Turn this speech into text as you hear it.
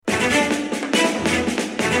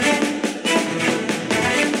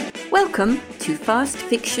Welcome to Fast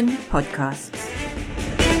Fiction Podcasts.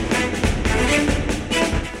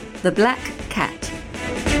 The Black Cat.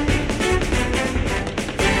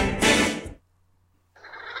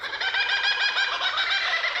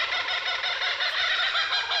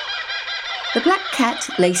 The black cat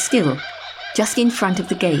lay still, just in front of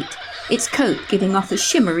the gate, its coat giving off a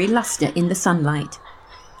shimmery lustre in the sunlight.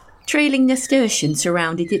 Trailing nasturtium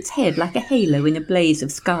surrounded its head like a halo in a blaze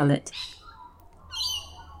of scarlet.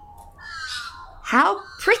 "How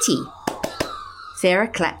pretty!" Sarah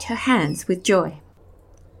clapped her hands with joy.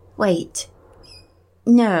 Wait.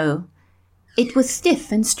 No. It was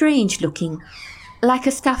stiff and strange looking, like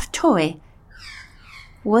a stuffed toy.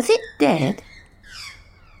 Was it dead?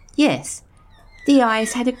 Yes. The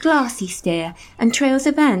eyes had a glassy stare, and trails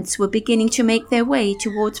of ants were beginning to make their way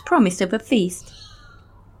towards promise of a feast.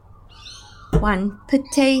 1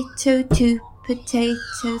 potato, 2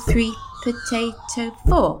 potato, 3 potato,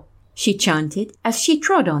 4, she chanted as she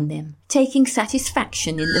trod on them, taking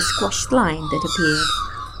satisfaction in the squashed line that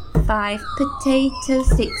appeared. 5 potato,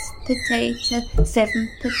 6 potato, 7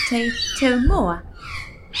 potato more.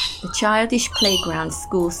 The childish playground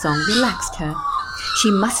school song relaxed her. She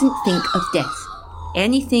mustn't think of death.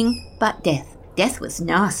 Anything but death. Death was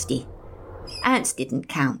nasty. Ants didn't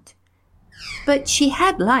count. But she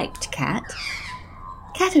had liked Cat.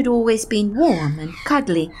 Cat had always been warm and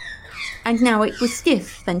cuddly, and now it was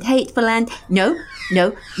stiff and hateful and... No,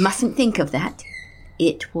 mustn't think of that.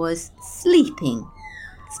 It was sleeping.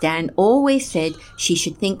 Stan always said she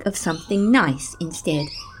should think of something nice instead.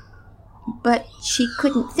 But she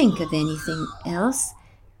couldn't think of anything else.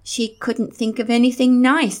 She couldn't think of anything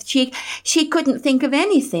nice. She couldn't think of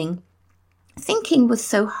anything. Thinking was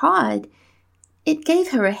so hard. It gave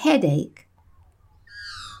her a headache.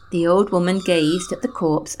 The old woman gazed at the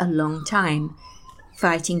corpse a long time,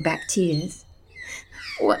 fighting back tears.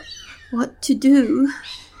 What to do?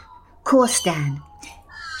 Call Stan.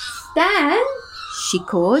 Stan, she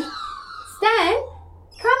called. Stan,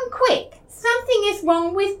 come quick. Something is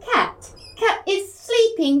wrong with Cat. Cat is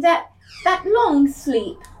sleeping that long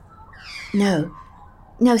sleep.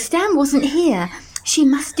 No, Stan wasn't here. She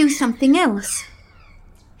must do something else.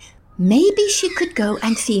 Maybe she could go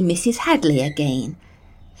and see Mrs. Hadley again.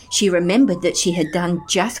 She remembered that she had done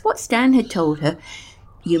just what Stan had told her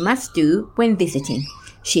you must do when visiting.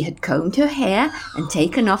 She had combed her hair and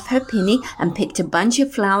taken off her pinny and picked a bunch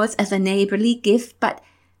of flowers as a neighbourly gift, but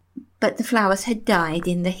the flowers had died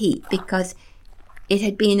in the heat because it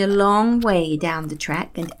had been a long way down the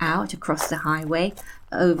track and out across the highway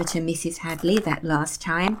over to Mrs. Hadley that last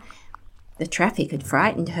time. The traffic had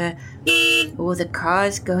frightened her. All the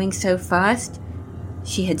cars going so fast.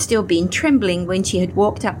 She had still been trembling when she had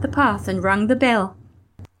walked up the path and rung the bell.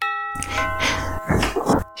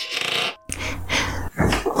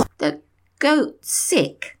 "The goat's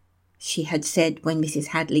sick," she had said when Mrs.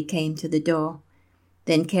 Hadley came to the door.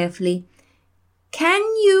 Then carefully, "Can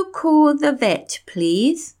you call the vet,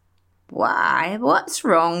 please?" "Why, what's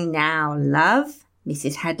wrong now, love?"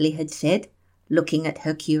 Mrs. Hadley had said, looking at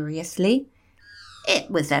her curiously.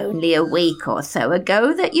 "It was only a week or so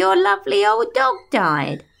ago that your lovely old dog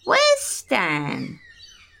died. Where's Stan?"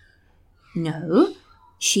 No,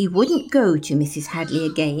 she wouldn't go to Mrs. Hadley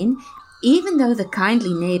again, even though the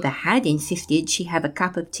kindly neighbour had insisted she have a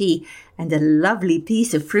cup of tea and a lovely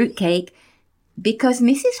piece of fruitcake, because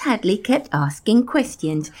Mrs. Hadley kept asking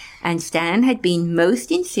questions, and Stan had been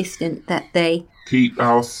most insistent that they keep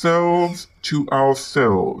ourselves to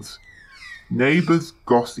ourselves. Neighbours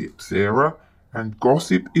gossip, Sarah, and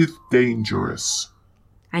gossip is dangerous.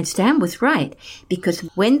 And Stan was right, because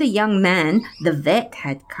when the young man, the vet,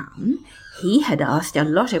 had come, he had asked a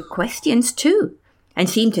lot of questions too, and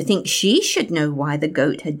seemed to think she should know why the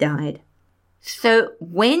goat had died. "So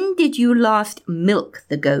when did you last milk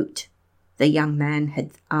the goat?" the young man had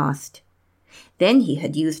asked. Then he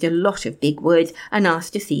had used a lot of big words and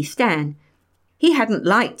asked to see Stan. He hadn't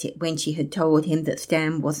liked it when she had told him that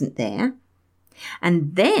Stan wasn't there.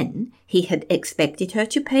 And then he had expected her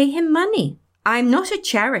to pay him money. "I'm not a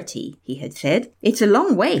charity," he had said. "It's a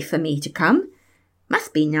long way for me to come.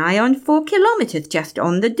 Must be nigh on 4 kilometres just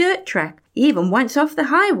on the dirt track, even once off the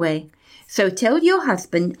highway. So tell your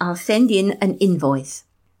husband I'll send in an invoice."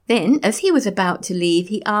 Then, as he was about to leave,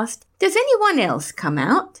 he asked, "Does anyone else come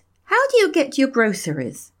out? How do you get your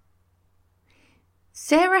groceries?"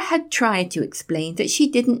 Sarah had tried to explain that she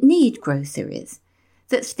didn't need groceries,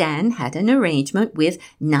 that Stan had an arrangement with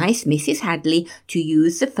nice Mrs. Hadley to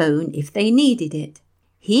use the phone if they needed it.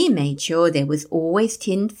 He made sure there was always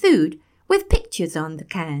tinned food with pictures on the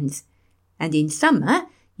cans, and in summer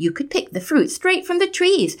You could pick the fruit straight from the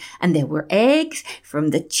trees, and there were eggs from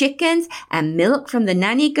the chickens and milk from the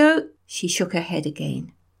nanny goat. She shook her head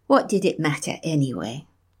again. What did it matter anyway?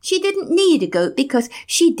 She didn't need a goat because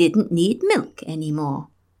she didn't need milk anymore.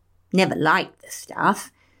 Never liked the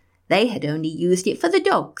stuff. They had only used it for the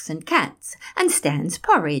dogs and cats and Stan's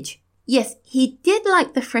porridge. Yes, he did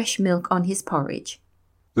like the fresh milk on his porridge.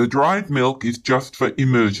 The dried milk is just for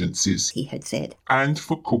emergencies, he had said. And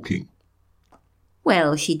for cooking.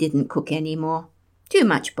 Well, she didn't cook any more. Too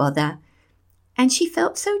much bother. And she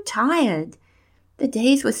felt so tired. The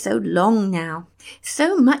days were so long now.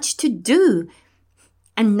 So much to do.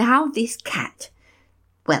 And now this cat.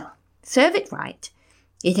 Well, serve it right.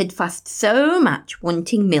 It had fussed so much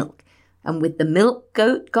wanting milk, and with the milk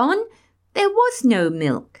goat gone, there was no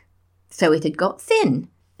milk. So it had got thin,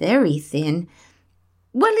 very thin.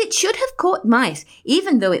 Well, it should have caught mice,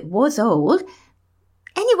 even though it was old.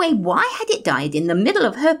 Anyway, why had it died in the middle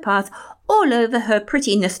of her path, all over her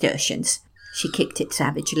pretty nasturtiums? She kicked it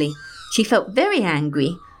savagely. She felt very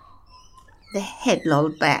angry. The head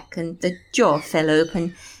lolled back and the jaw fell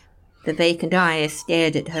open. The vacant eyes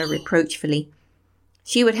stared at her reproachfully.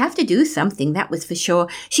 She would have to do something, that was for sure.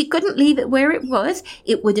 She couldn't leave it where it was.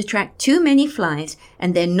 It would attract too many flies,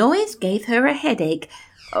 and their noise gave her a headache.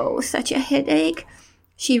 Oh, such a headache.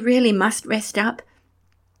 She really must rest up.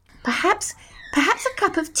 Perhaps a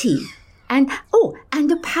cup of tea. And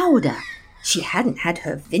a powder. She hadn't had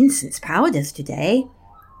her Vincent's powders today.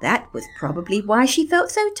 That was probably why she felt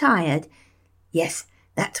so tired. Yes,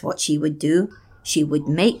 that's what she would do. She would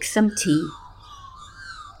make some tea.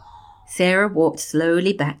 Sarah walked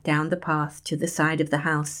slowly back down the path to the side of the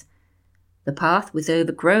house. The path was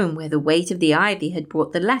overgrown where the weight of the ivy had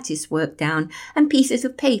brought the lattice work down, and pieces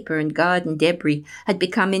of paper and garden debris had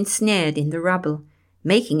become ensnared in the rubble,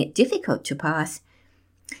 making it difficult to pass.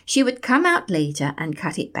 She would come out later and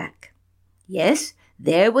cut it back. Yes,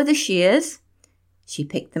 there were the shears. She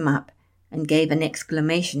picked them up and gave an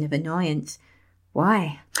exclamation of annoyance.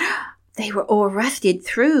 Why, they were all rusted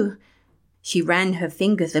through. She ran her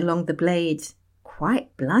fingers along the blades,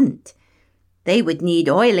 quite blunt. They would need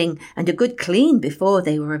oiling and a good clean before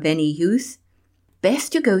they were of any use.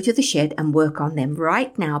 Best to go to the shed and work on them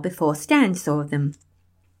right now before Stan saw them.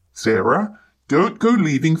 Sarah, don't go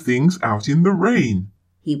leaving things out in the rain,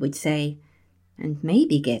 he would say, and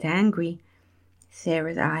maybe get angry.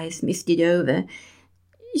 Sarah's eyes misted over.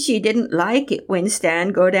 She didn't like it when Stan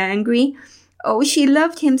got angry. Oh, she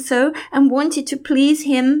loved him so and wanted to please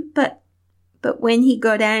him, but when he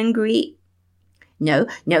got angry... No,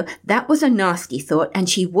 that was a nasty thought, and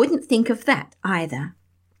she wouldn't think of that either.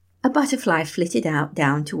 A butterfly flitted out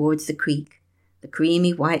down towards the creek. The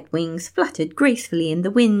creamy white wings fluttered gracefully in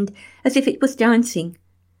the wind, as if it was dancing.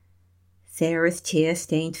 Sarah's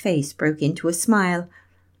tear-stained face broke into a smile.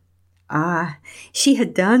 Ah, she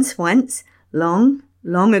had danced once, long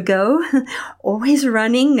ago, always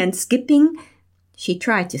running and skipping. She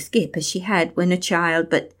tried to skip as she had when a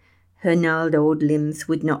child, but her gnarled old limbs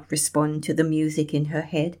would not respond to the music in her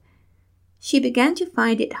head. She began to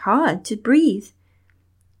find it hard to breathe.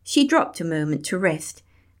 She dropped a moment to rest,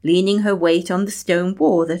 leaning her weight on the stone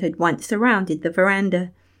wall that had once surrounded the veranda.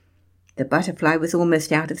 The butterfly was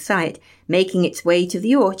almost out of sight, making its way to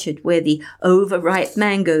the orchard where the overripe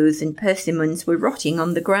mangoes and persimmons were rotting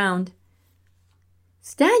on the ground.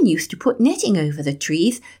 Stan used to put netting over the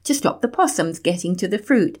trees to stop the possums getting to the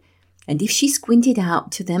fruit, and if she squinted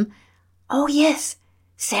out to them, oh yes,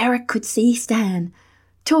 Sarah could see Stan,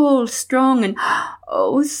 tall, strong, and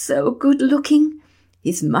oh, so good-looking,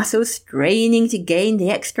 his muscles straining to gain the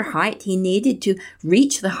extra height he needed to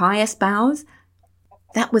reach the highest boughs.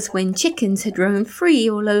 That was when chickens had roamed free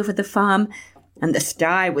all over the farm, and the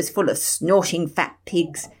sty was full of snorting fat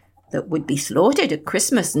pigs that would be slaughtered at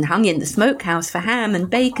Christmas and hung in the smokehouse for ham and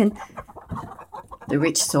bacon. The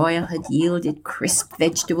rich soil had yielded crisp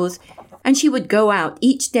vegetables, and she would go out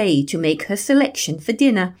each day to make her selection for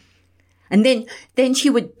dinner. And then she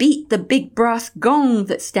would beat the big brass gong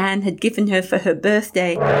that Stan had given her for her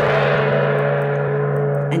birthday.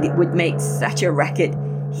 And it would make such a racket,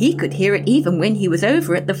 he could hear it even when he was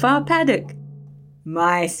over at the far paddock.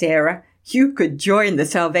 My, Sarah, you could join the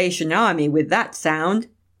Salvation Army with that sound,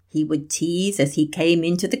 he would tease as he came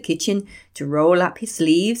into the kitchen to roll up his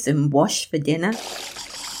sleeves and wash for dinner.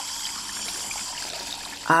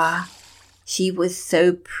 Ah, she was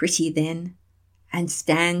so pretty then, and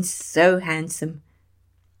Stan so handsome.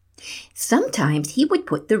 Sometimes he would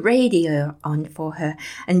put the radio on for her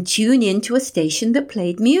and tune in to a station that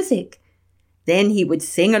played music. Then he would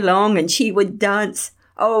sing along and she would dance.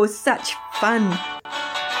 Oh, such fun!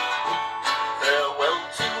 Farewell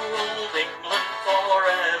to old England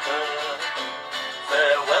forever.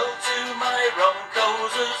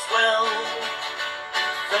 as well.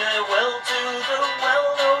 Farewell to the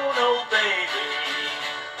well-known Old Bailey,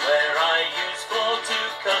 where I used for to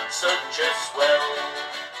cut such a swell.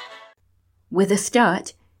 With a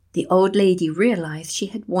start, the old lady realized she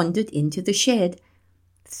had wandered into the shed.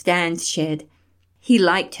 Stan's shed. He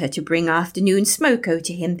liked her to bring afternoon smoko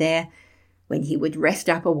to him there, when he would rest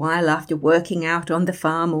up a while after working out on the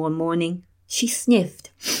farm all morning. She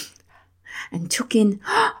sniffed and took in,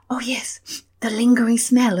 oh yes, the lingering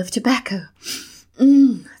smell of tobacco.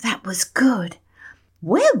 That was good.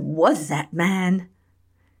 Where was that man?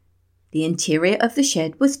 The interior of the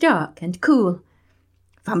shed was dark and cool.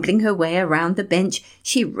 Fumbling her way around the bench,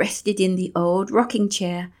 she rested in the old rocking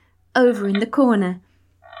chair, over in the corner.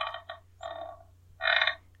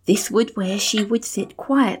 This was where she would sit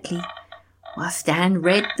quietly, while Stan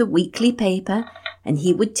read the weekly paper, and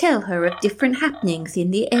he would tell her of different happenings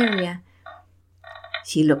in the area.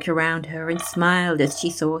 She looked around her and smiled as she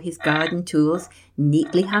saw his garden tools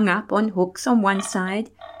neatly hung up on hooks on one side,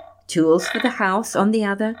 tools for the house on the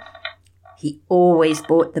other. He always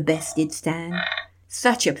bought the best, did Stan.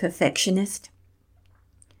 Such a perfectionist.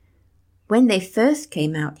 When they first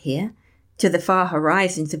came out here, to the far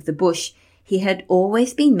horizons of the bush, he had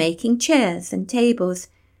always been making chairs and tables.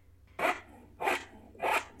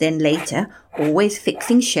 Then later, always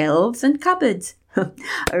fixing shelves and cupboards.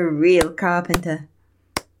 A real carpenter.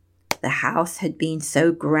 The house had been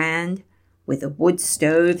so grand, with a wood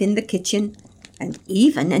stove in the kitchen, and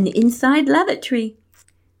even an inside lavatory.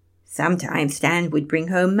 Sometimes Stan would bring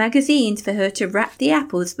home magazines for her to wrap the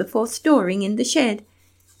apples before storing in the shed.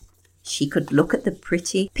 She could look at the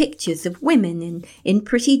pretty pictures of women in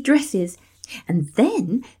pretty dresses, and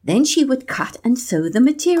then she would cut and sew the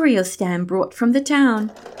material Stan brought from the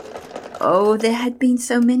town. Oh, there had been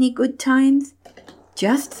so many good times.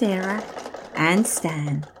 Just Sarah and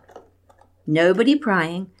Stan. Nobody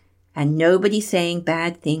prying and nobody saying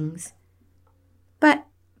bad things.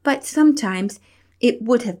 But sometimes it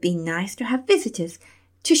would have been nice to have visitors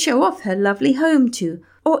to show off her lovely home to,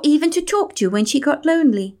 or even to talk to when she got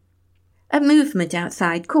lonely. A movement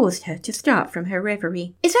outside caused her to start from her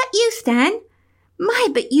reverie. "Is that you, Stan? My,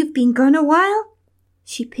 but you've been gone a while."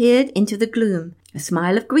 She peered into the gloom, a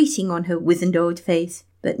smile of greeting on her wizened old face.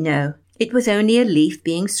 But no, it was only a leaf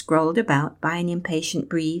being scrolled about by an impatient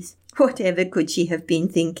breeze. Whatever could she have been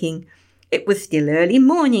thinking? It was still early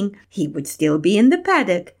morning. He would still be in the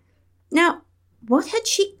paddock. Now, what had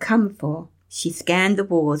she come for? She scanned the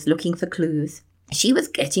walls looking for clues. She was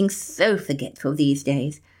getting so forgetful these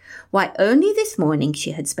days. Why, only this morning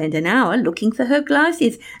she had spent an hour looking for her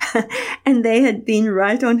glasses, and they had been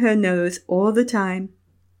right on her nose all the time.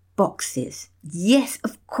 Boxes. Yes,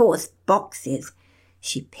 of course, boxes.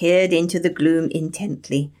 She peered into the gloom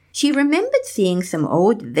intently. She remembered seeing some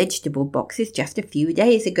old vegetable boxes just a few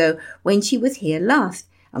days ago when she was here last,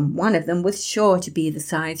 and one of them was sure to be the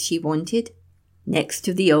size she wanted. Next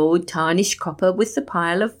to the old tarnished copper was the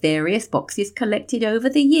pile of various boxes collected over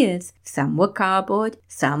the years. Some were cardboard,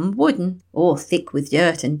 some wooden, all thick with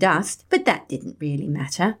dirt and dust, but that didn't really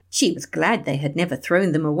matter. She was glad they had never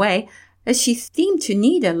thrown them away, as she seemed to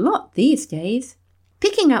need a lot these days.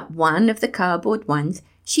 Picking up one of the cardboard ones,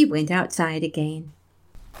 she went outside again.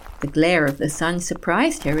 The glare of the sun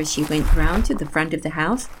surprised her as she went round to the front of the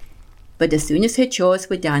house, but as soon as her chores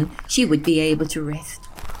were done, she would be able to rest.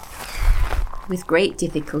 With great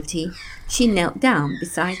difficulty, she knelt down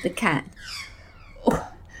beside the cat,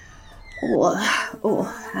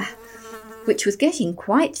 which was getting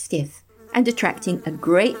quite stiff and attracting a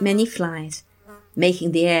great many flies,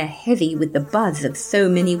 making the air heavy with the buzz of so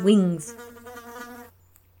many wings.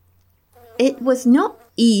 It was not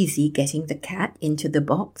easy getting the cat into the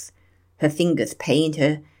box. Her fingers pained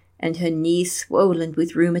her, and her knees, swollen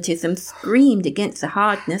with rheumatism, screamed against the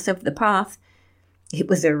hardness of the path. It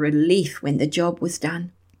was a relief when the job was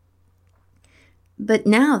done. But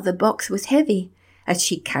now the box was heavy as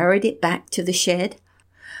she carried it back to the shed.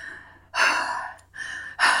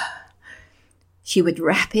 She would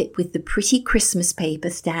wrap it with the pretty Christmas paper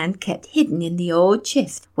Stan kept hidden in the old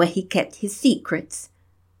chest where he kept his secrets.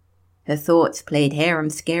 Her thoughts played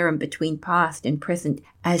harum-scarum between past and present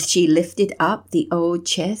as she lifted up the old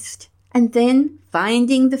chest, and then,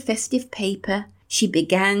 finding the festive paper, she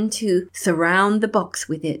began to surround the box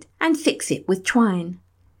with it and fix it with twine.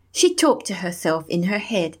 She talked to herself in her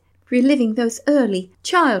head, reliving those early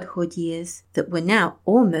childhood years that were now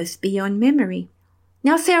almost beyond memory.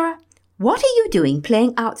 "Now, Sarah, what are you doing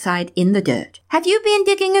playing outside in the dirt? Have you been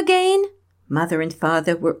digging again?" Mother and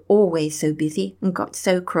father were always so busy and got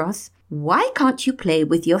so cross. "Why can't you play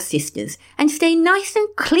with your sisters and stay nice and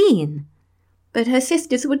clean?" But her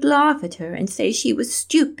sisters would laugh at her and say she was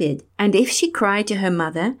stupid, and if she cried to her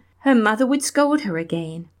mother would scold her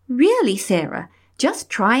again. Really, Sarah, just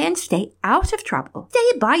try and stay out of trouble.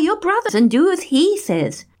 Stay by your brother and do as he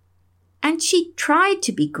says. And she tried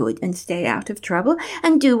to be good and stay out of trouble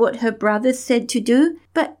and do what her brothers said to do,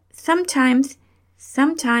 but sometimes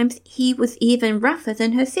he was even rougher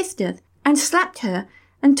than her sisters and slapped her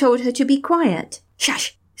and told her to be quiet.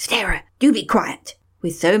 Shush, Sarah, do be quiet.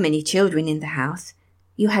 With so many children in the house,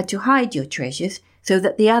 you had to hide your treasures so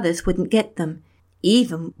that the others wouldn't get them.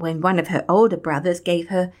 Even when one of her older brothers gave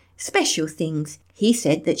her special things, he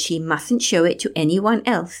said that she mustn't show it to anyone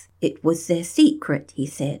else. It was their secret, he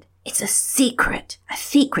said. It's a secret,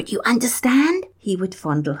 you understand? He would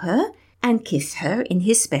fondle her and kiss her in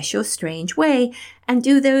his special strange way and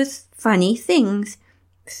do those funny things.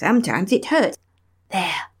 Sometimes it hurts.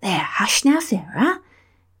 There, hush now, Sarah.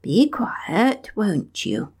 Be quiet, won't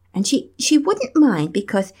you? And she wouldn't mind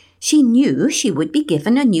because she knew she would be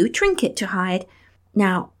given a new trinket to hide.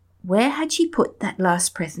 Now, where had she put that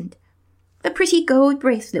last present? The pretty gold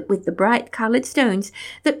bracelet with the bright coloured stones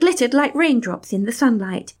that glittered like raindrops in the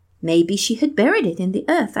sunlight. Maybe she had buried it in the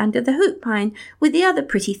earth under the hoop pine with the other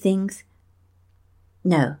pretty things.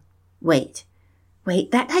 No, wait,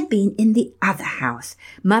 that had been in the other house,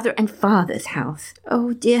 Mother and Father's house.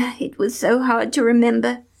 Oh dear, it was so hard to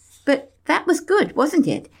remember. But that was good, wasn't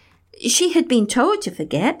it? She had been told to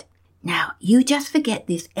forget. Now, you just forget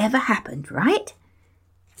this ever happened, right?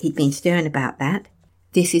 He'd been stern about that.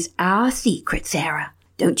 This is our secret, Sarah.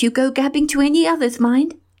 Don't you go gabbing to any others,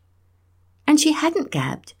 mind? And she hadn't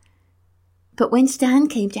gabbed. But when Stan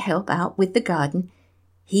came to help out with the garden,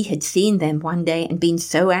 he had seen them one day and been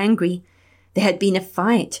so angry. There had been a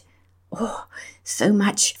fight. Oh, so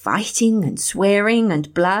much fighting and swearing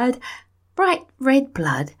and blood. Bright red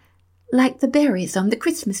blood, like the berries on the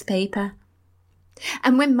Christmas paper.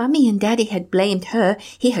 And when Mummy and Daddy had blamed her,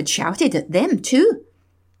 he had shouted at them too.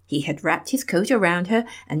 He had wrapped his coat around her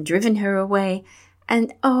and driven her away.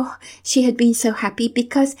 And oh, she had been so happy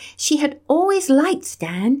because she had always liked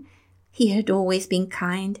Stan. He had always been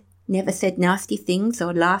kind, never said nasty things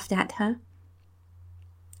or laughed at her.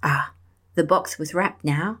 Ah, the box was wrapped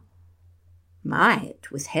now. My,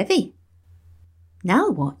 it was heavy. Now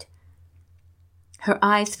what? Her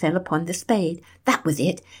eyes fell upon the spade. That was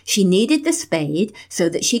it. She needed the spade so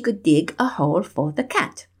that she could dig a hole for the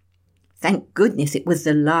cat. Thank goodness it was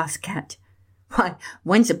the last cat. Why,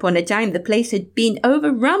 once upon a time the place had been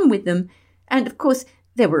overrun with them, and of course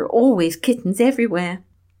there were always kittens everywhere.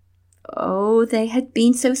 Oh, they had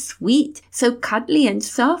been so sweet, so cuddly and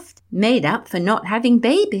soft, made up for not having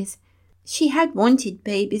babies. She had wanted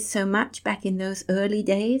babies so much back in those early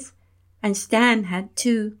days, and Stan had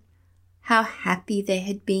too. How happy they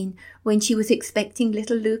had been when she was expecting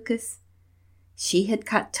little Lucas. She had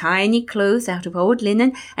cut tiny clothes out of old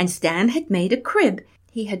linen, and Stan had made a crib.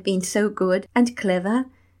 He had been so good and clever,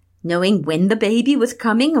 knowing when the baby was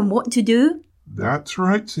coming and what to do. That's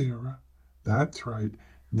right, Sarah. That's right.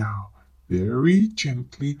 Now, very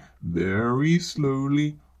gently, very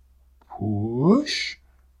slowly, push.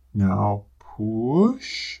 Now,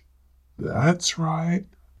 push. That's right.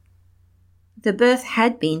 The birth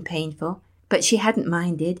had been painful, but she hadn't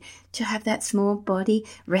minded. To have that small body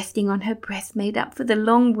resting on her breast made up for the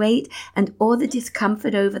long wait and all the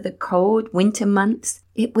discomfort over the cold winter months.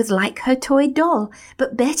 It was like her toy doll,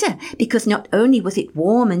 but better, because not only was it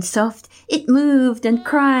warm and soft, it moved and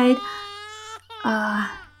cried.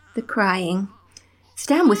 Ah, the crying.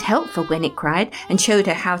 Stan was helpful when it cried and showed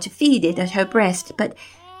her how to feed it at her breast, but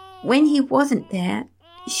when he wasn't there,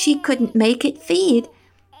 she couldn't make it feed.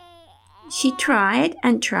 She tried,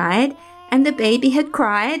 and the baby had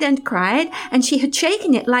cried, and she had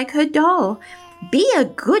shaken it like her doll. Be a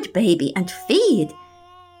good baby and feed.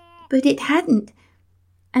 But it hadn't.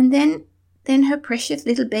 And then her precious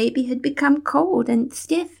little baby had become cold and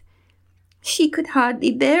stiff. She could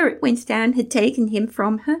hardly bear it when Stan had taken him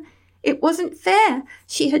from her. It wasn't fair.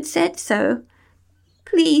 She had said so.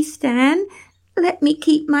 Please, Stan, let me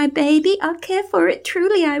keep my baby. I'll care for it.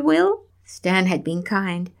 Truly I will. Stan had been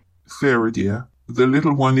kind. Sarah, dear, the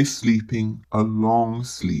little one is sleeping a long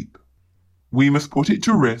sleep. We must put it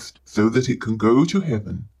to rest so that it can go to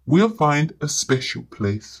heaven. We'll find a special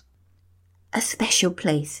place. A special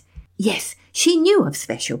place. Yes, she knew of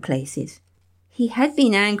special places. He had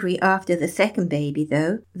been angry after the second baby,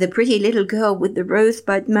 though. The pretty little girl with the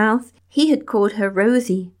rosebud mouth. He had called her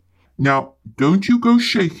Rosie. Now, don't you go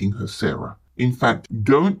shaking her, Sarah. In fact,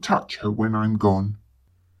 don't touch her when I'm gone.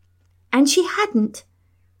 And she hadn't.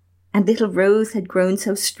 And little Rose had grown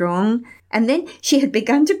so strong, and then she had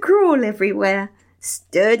begun to crawl everywhere.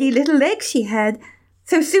 Sturdy little legs she had.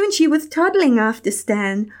 So soon she was toddling after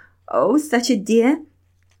Stan. Oh, such a dear.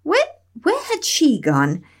 Where had she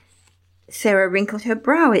gone? Sarah wrinkled her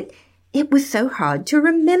brow. It was so hard to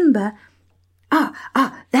remember.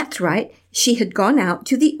 That's right. She had gone out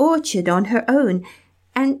to the orchard on her own,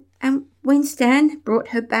 and when Stan brought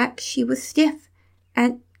her back, she was stiff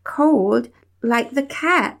and cold like the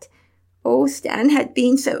cat. Oh, Stan had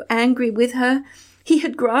been so angry with her. He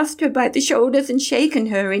had grasped her by the shoulders and shaken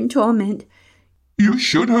her in torment. You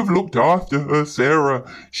should have looked after her, Sarah.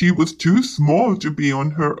 She was too small to be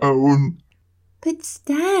on her own. But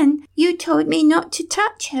Stan, you told me not to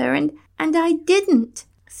touch her, and I didn't,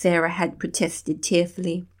 Sarah had protested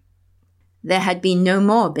tearfully. There had been no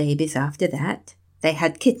more babies after that. They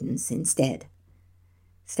had kittens instead.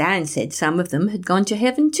 Stan said some of them had gone to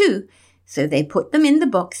heaven too, so they put them in the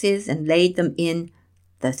boxes and laid them in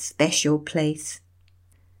the special place.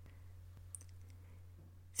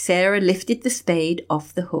 Sarah lifted the spade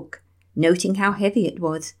off the hook, noting how heavy it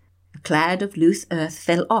was. A cloud of loose earth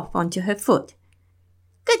fell off onto her foot.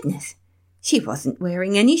 Goodness, she wasn't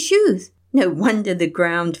wearing any shoes. No wonder the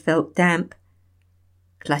ground felt damp.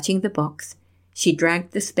 Clutching the box, she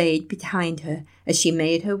dragged the spade behind her as she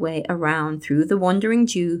made her way around through the wandering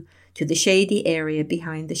dew to the shady area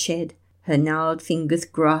behind the shed. Her gnarled fingers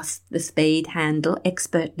grasped the spade handle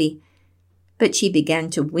expertly, but she began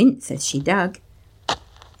to wince as she dug.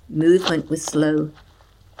 Movement was slow,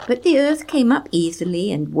 but the earth came up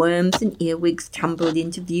easily and worms and earwigs tumbled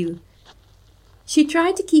into view. She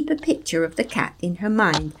tried to keep a picture of the cat in her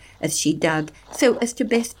mind as she dug so as to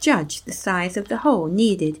best judge the size of the hole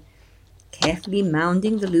needed, carefully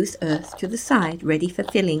mounding the loose earth to the side ready for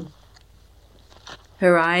filling.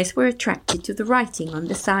 Her eyes were attracted to the writing on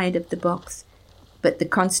the side of the box, but the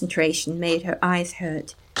concentration made her eyes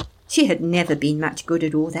hurt. She had never been much good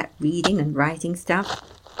at all that reading and writing stuff.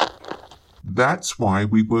 That's why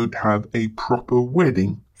we won't have a proper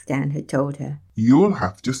wedding, Stan had told her. You'll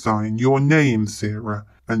have to sign your name, Sarah,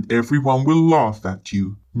 and everyone will laugh at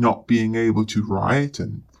you, not being able to write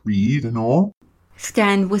and read and all.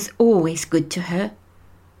 Stan was always good to her.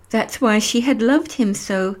 That's why she had loved him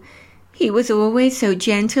so. He was always so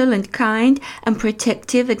gentle and kind and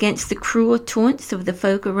protective against the cruel taunts of the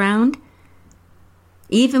folk around.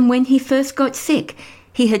 Even when he first got sick,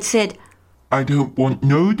 he had said, I don't want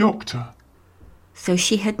no doctor. So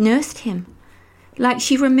she had nursed him, like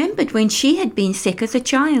she remembered when she had been sick as a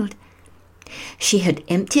child. She had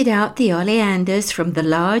emptied out the oleanders from the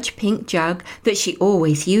large pink jug that she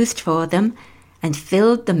always used for them, and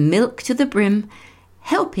filled the milk to the brim,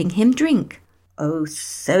 helping him drink. Oh,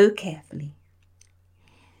 so carefully.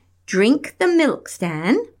 Drink the milk,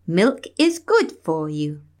 Stan. Milk is good for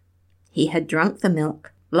you. He had drunk the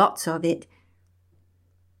milk, lots of it,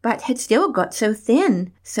 but had still got so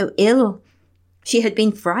thin, so ill. She had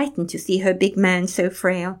been frightened to see her big man so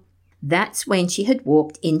frail. That's when she had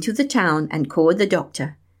walked into the town and called the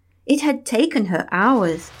doctor. It had taken her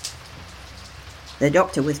hours. The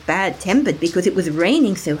doctor was bad-tempered because it was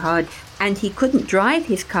raining so hard, and he couldn't drive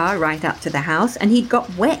his car right up to the house, and he'd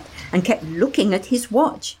got wet and kept looking at his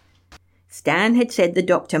watch. Stan had said the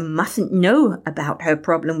doctor mustn't know about her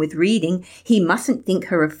problem with reading. He mustn't think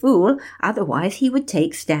her a fool, otherwise he would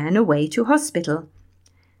take Stan away to hospital.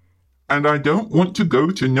 And I don't want to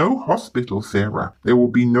go to no hospital, Sarah. There will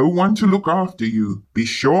be no one to look after you. Be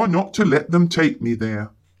sure not to let them take me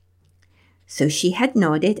there. So she had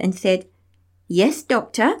nodded and said, Yes,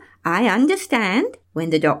 doctor, I understand, when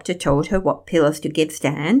the doctor told her what pills to give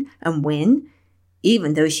Stan and when,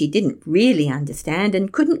 even though she didn't really understand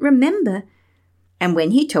and couldn't remember. And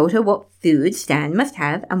when he told her what food Stan must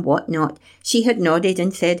have and what not, she had nodded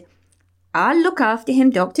and said, I'll look after him,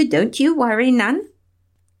 doctor, don't you worry none.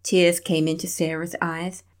 Tears came into Sarah's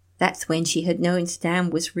eyes. That's when she had known Stan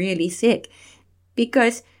was really sick,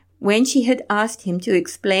 because when she had asked him to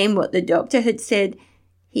explain what the doctor had said,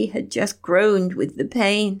 he had just groaned with the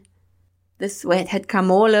pain. The sweat had come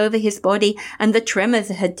all over his body, and the tremors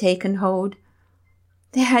had taken hold.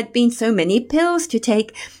 There had been so many pills to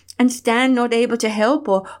take, and Stan not able to help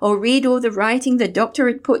or read all the writing the doctor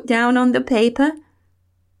had put down on the paper.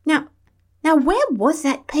 Now where was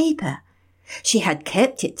that paper? She had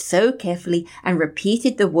kept it so carefully and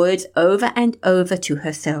repeated the words over and over to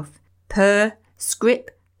herself.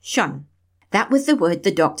 Prescription. That was the word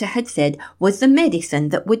the doctor had said was the medicine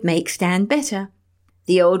that would make Stan better.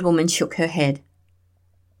 The old woman shook her head.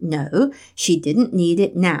 No, she didn't need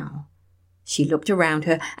it now. She looked around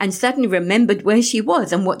her and suddenly remembered where she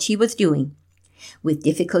was and what she was doing. With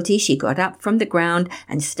difficulty she got up from the ground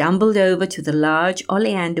and stumbled over to the large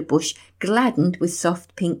oleander bush gladdened with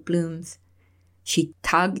soft pink blooms. She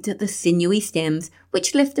tugged at the sinewy stems,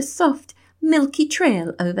 which left a soft, milky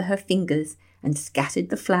trail over her fingers, and scattered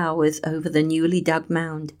the flowers over the newly dug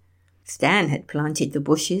mound. Stan had planted the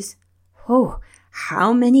bushes. Oh,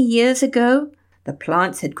 how many years ago? The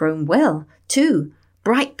plants had grown well, too,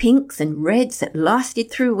 bright pinks and reds that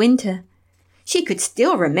lasted through winter. She could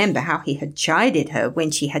still remember how he had chided her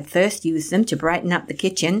when she had first used them to brighten up the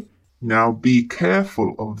kitchen. Now be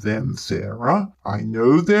careful of them, Sarah. I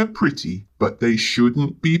know they're pretty, but they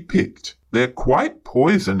shouldn't be picked. They're quite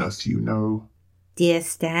poisonous, you know. Dear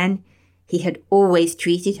Stan, he had always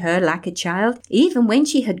treated her like a child, even when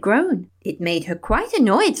she had grown. It made her quite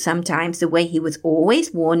annoyed sometimes the way he was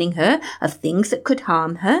always warning her of things that could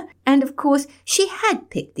harm her, and of course she had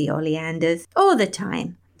picked the oleanders all the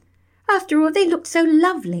time. After all, they looked so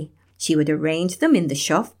lovely. She would arrange them in the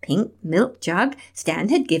Schoff pink milk jug Stan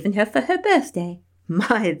had given her for her birthday.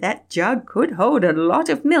 My, that jug could hold a lot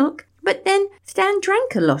of milk, but then Stan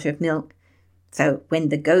drank a lot of milk. So when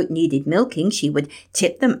the goat needed milking, she would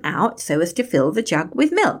tip them out so as to fill the jug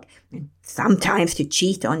with milk. And sometimes, to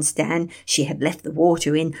cheat on Stan, she had left the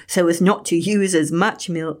water in so as not to use as much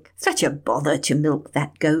milk. Such a bother to milk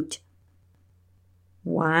that goat.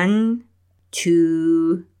 1,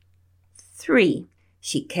 2, 3.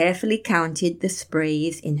 She carefully counted the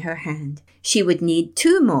sprays in her hand. She would need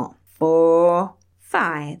 2 more. 4,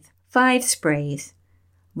 5. 5 sprays.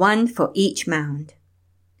 1 for each mound.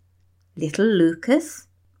 Little Lucas,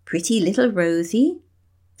 pretty little Rosie,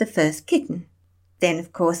 the first kitten. Then,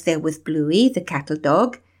 of course, there was Bluey, the cattle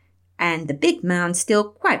dog, and the big mound still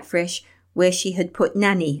quite fresh, where she had put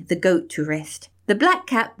Nanny, the goat, to rest. The black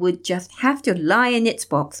cat would just have to lie in its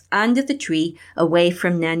box under the tree, away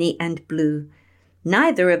from Nanny and Blue.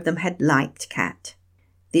 Neither of them had liked Cat.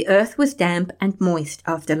 The earth was damp and moist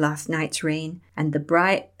after last night's rain, and the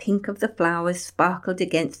bright pink of the flowers sparkled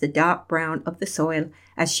against the dark brown of the soil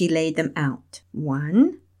as she laid them out.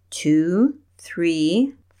 1, 2,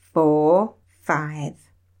 3, 4, 5.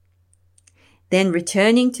 Then,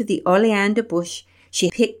 returning to the oleander bush, she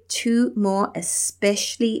picked 2 more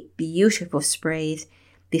especially beautiful sprays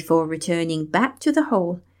before returning back to the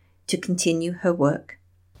hole to continue her work.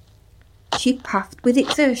 She puffed with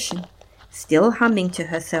exertion, still humming to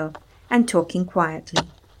herself and talking quietly.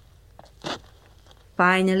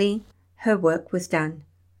 Finally, her work was done.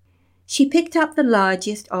 She picked up the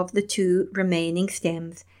largest of the 2 remaining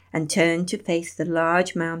stems and turned to face the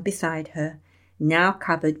large mound beside her, now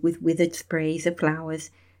covered with withered sprays of flowers,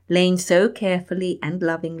 laid so carefully and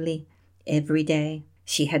lovingly every day.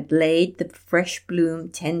 She had laid the fresh bloom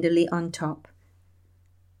tenderly on top.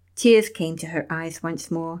 Tears came to her eyes once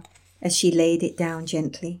more as she laid it down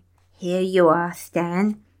gently. Here you are,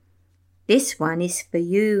 Stan. This one is for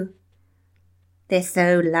you. They're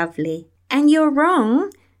so lovely. And you're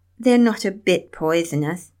wrong. They're not a bit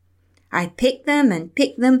poisonous. I picked them,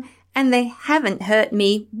 and they haven't hurt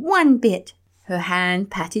me one bit. Her hand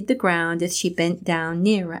patted the ground as she bent down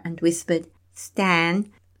nearer and whispered,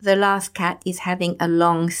 Stan, the last cat is having a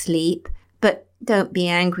long sleep, but don't be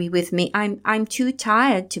angry with me. I'm too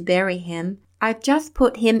tired to bury him. I've just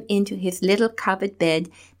put him into his little covered bed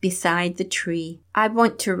beside the tree. I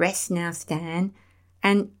want to rest now, Stan,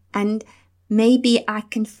 and maybe I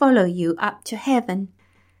can follow you up to heaven.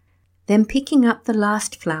 Then, picking up the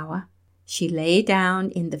last flower, she lay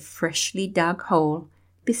down in the freshly dug hole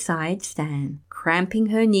beside Stan, cramping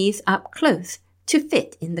her knees up close to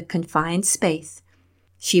fit in the confined space.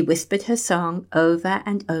 She whispered her song over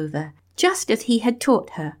and over, just as he had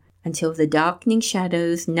taught her, until the darkening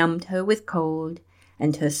shadows numbed her with cold,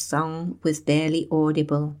 and her song was barely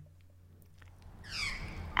audible.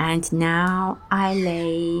 And now I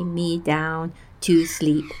lay me down to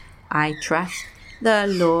sleep. I trust the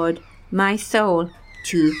Lord my soul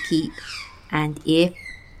to keep. And if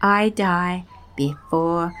I die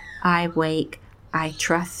before I wake, I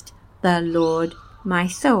trust the Lord my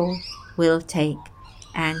soul will take.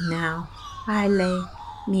 And now I lay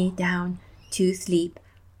me down to sleep.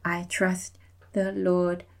 I trust the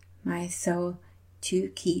Lord my soul to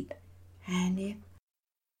keep. And if...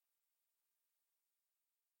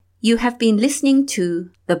 You have been listening to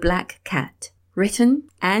The Black Cat, written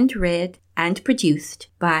and read and produced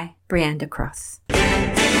by Brianda Cross.